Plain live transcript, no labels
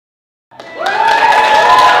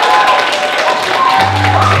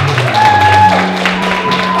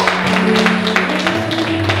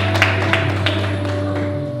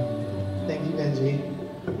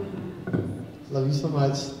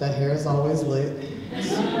lit.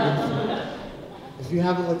 If you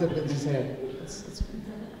haven't looked at Benji's hair,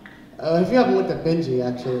 if you haven't looked at Benji,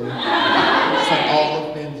 actually, it's like all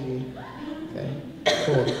of Benji. Okay,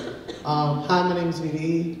 cool. Hi, my name is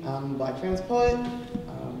VD. I'm a Black trans poet.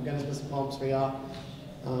 I'm gonna spit some poems for y'all.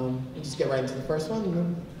 We'll just get right into the first one, and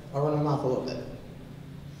then I'll run my mouth a little bit.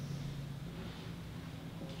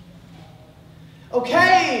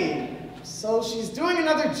 Okay, so she's doing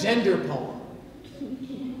another gender poem.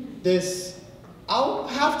 I'll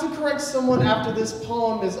have to correct someone after this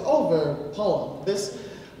poem is over poem.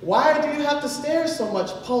 Why do you have to stare so much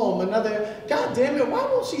poem? Another, God damn it, why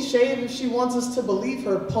won't she shave if she wants us to believe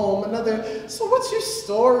her poem? Another, so what's your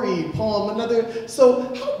story poem? Another, so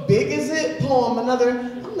how big is it poem? Another,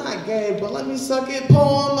 I'm not gay, but let me suck it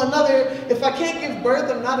poem. Another, if I can't give birth,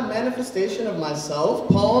 I'm not a manifestation of myself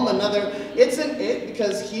poem. Another, it's an it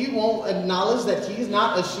because he won't acknowledge that he's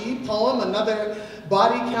not a she poem. Another,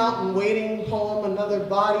 body count and waiting poem. Another,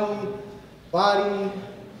 body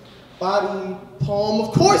poem.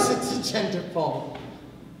 Of course it's a gender poem.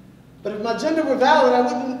 But if my gender were valid, I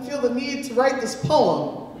wouldn't feel the need to write this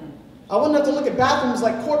poem. I wouldn't have to look at bathrooms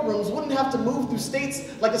like courtrooms, wouldn't have to move through states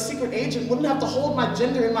like a secret agent, wouldn't have to hold my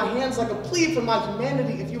gender in my hands like a plea for my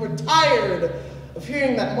humanity. If you were tired of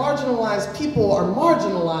hearing that marginalized people are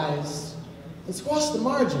marginalized, then squash the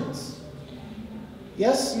margins.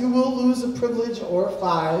 Yes, you will lose a privilege or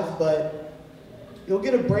 5, but you'll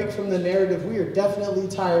get a break from the narrative we are definitely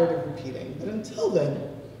tired of repeating. But until then,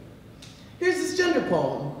 here's this gender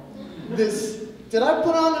poem. Did I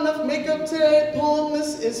put on enough makeup today poem?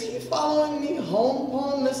 Is he following me home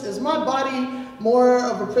poem? Is my body more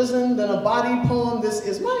of a prison than a body poem?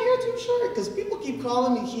 Is my hair too short? Because people keep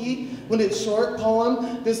calling me he when it's short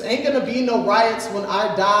poem. This ain't gonna be no riots when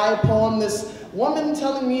I die poem. This woman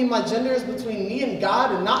telling me my gender is between me and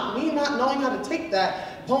God and not me not knowing how to take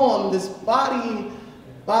that poem. This body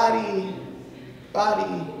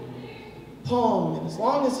poem. And as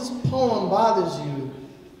long as this poem bothers you,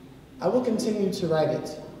 I will continue to write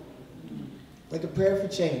it. Like a prayer for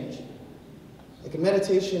change. Like a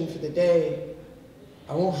meditation for the day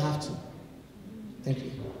I won't have to. Thank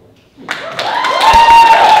you.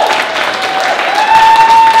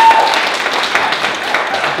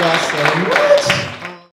 Awesome.